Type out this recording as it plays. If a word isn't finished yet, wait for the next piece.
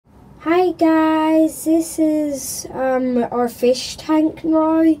Hi guys, this is our fish tank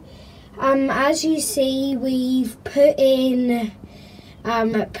now. As you see, we've put in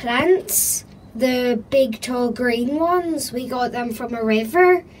plants, the big tall green ones. We got them from a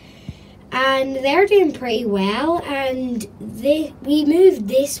river and they're doing pretty well, and we moved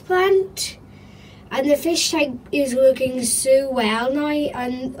this plant and the fish tank is looking so well now,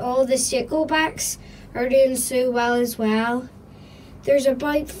 and all the sticklebacks are doing so well as well. There's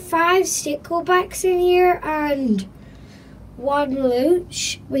about 5 sticklebacks in here and 1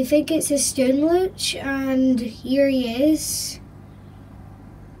 loach. We think it's a Stone Loach, and here he is.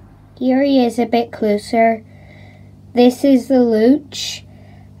 Here he is a bit closer. This is the loach.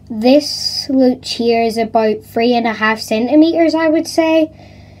 This loach here is about 3.5 centimeters, I would say.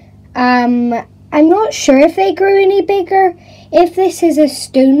 I'm not sure if they grew any bigger. If this is a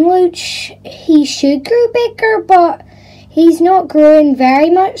Stone Loach, he should grow bigger, but he's not growing very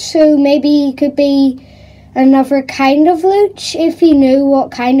much, so maybe he could be another kind of loach. If you know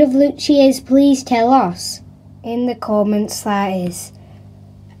what kind of loach he is, please tell us in the comments, that is.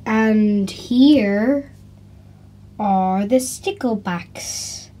 And here are the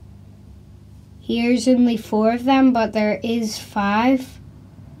sticklebacks. Here's only 4 of them, but there is 5.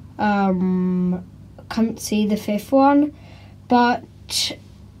 Can't see the 5th one, but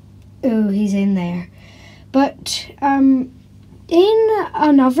oh, he's in there. But in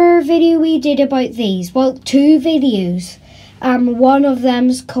another video we did about these, well, 2 videos. One of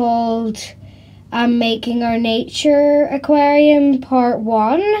them's called Making Our Nature Aquarium Part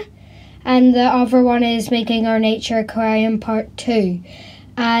 1, and the other one is Making Our Nature Aquarium Part 2.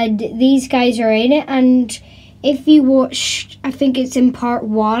 And these guys are in it, and if you watched, I think it's in Part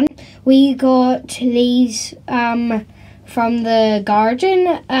 1, we got these from the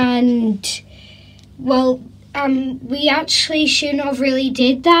garden, and well, we actually shouldn't have really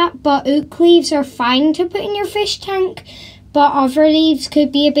did that, but oak leaves are fine to put in your fish tank, but other leaves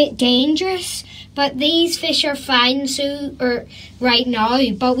could be a bit dangerous. But these fish are fine right now,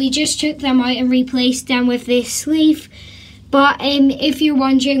 but we just took them out and replaced them with this leaf. But if you're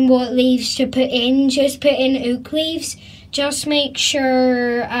wondering what leaves to put in, just put in oak leaves. Just make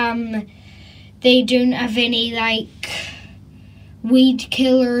sure they don't have any like weed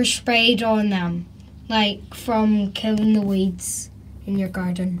killer sprayed on them, like from killing the weeds in your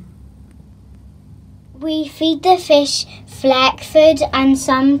garden. We feed the fish fleck food and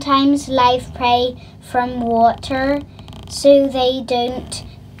sometimes live prey from water so they don't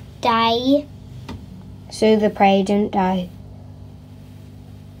die. So the prey don't die.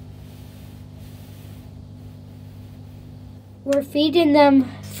 We're feeding them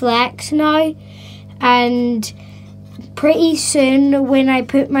flecks now, and pretty soon when I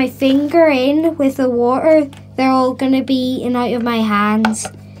put my finger in with the water, they're all going to be eaten out of my hands.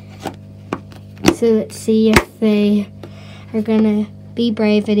 So let's see if they are going to be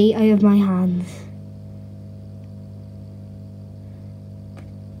brave and eat out of my hands.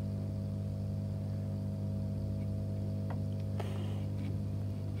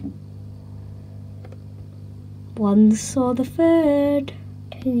 One saw the food.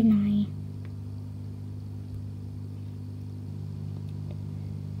 2 now.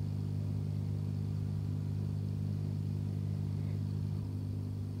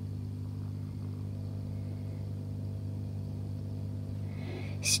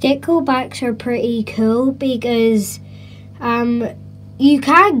 Sticklebacks are pretty cool because you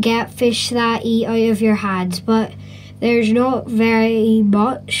can get fish that eat out of your hands, but there's not very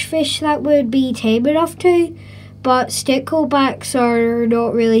much fish that would be tame enough to. But sticklebacks are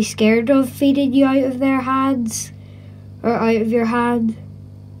not really scared of feeding you out of their hands or out of your hand.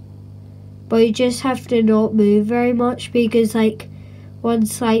 But you just have to not move very much, because like one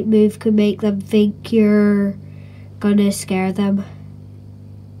slight move could make them think you're gonna scare them.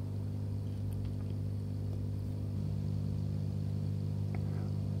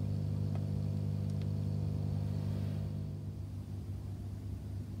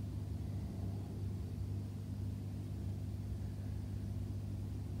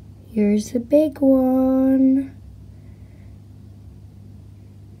 Here's the big one.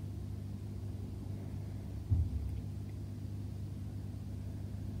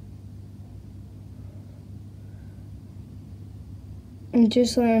 I'm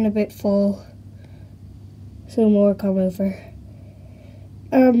just letting a bit fall, so more come over.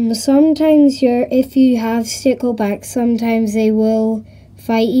 Sometimes if you have sticklebacks, sometimes they will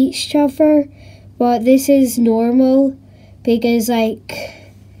fight each other, but this is normal because like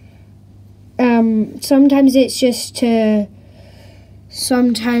sometimes it's just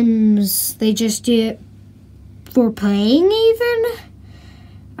sometimes they just do it for playing even.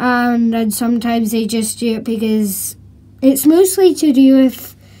 and sometimes they just do it because it's mostly to do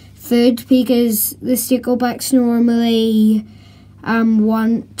with food, because the sticklebacks normally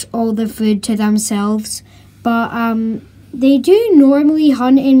want all the food to themselves, but they do normally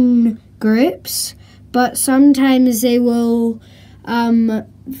hunt in groups, but sometimes they will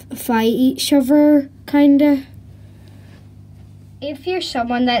fight each other, kinda. If you're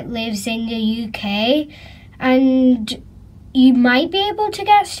someone that lives in the UK, and you might be able to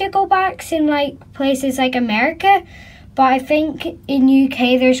get sticklebacks in like places like America, but I think in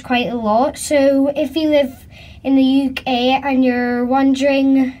UK there's quite a lot. So if you live in the UK and you're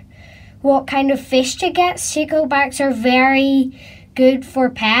wondering what kind of fish to get, sticklebacks are very good for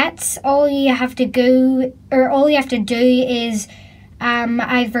pets. All you have to do is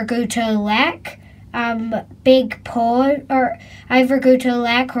either go to a lake, big pond, or either go to a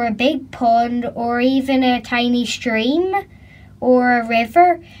lake or a big pond, or even a tiny stream or a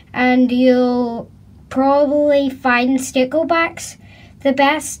river, and you'll probably find sticklebacks. The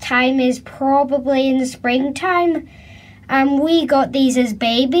best time is probably in the springtime. We got these as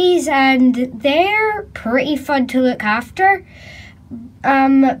babies, and they're pretty fun to look after.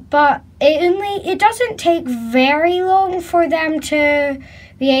 But it doesn't take very long for them to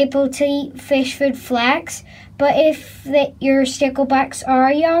be able to eat fish food flakes. But if your sticklebacks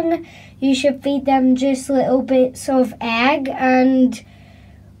are young, you should feed them just little bits of egg. And,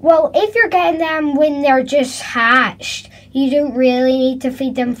 well, if you're getting them when they're just hatched, you don't really need to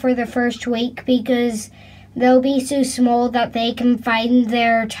feed them for the first week, because they'll be so small that they can find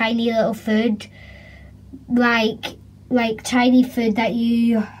their tiny little food, like tiny food that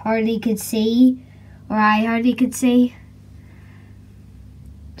you hardly could see, or I hardly could see.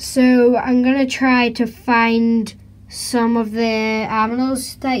 So I'm gonna try to find some of the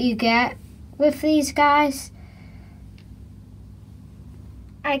animals that you get with these guys.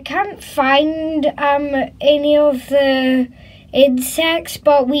 I can't find any of the insects,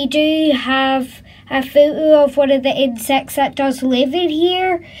 but we do have a photo of one of the insects that does live in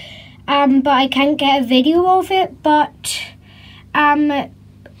here. But I can't get a video of it, but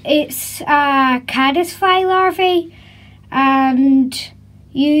it's a caddisfly larvae, and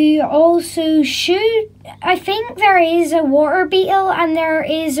you also should, I think there is a water beetle, and there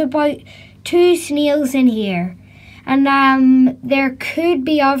is about 2 snails in here. And there could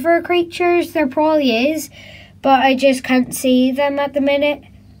be other creatures, there probably is, but I just can't see them at the minute.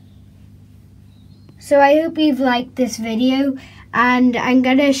 So I hope you've liked this video, and I'm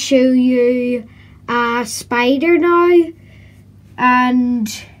gonna show you a spider now, and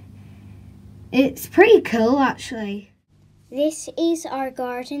it's pretty cool actually. This is our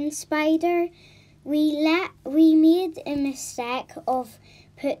garden spider. We made a mistake of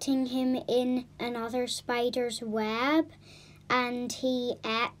putting him in another spider's web, and he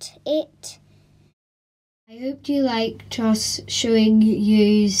ate it. I hope you liked us showing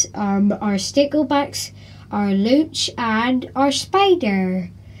you our sticklebacks, our loach, and our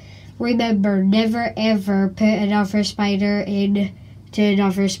spider. Remember, never ever put another spider into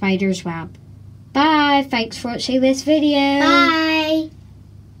another spider's web. Bye! Thanks for watching this video. Bye!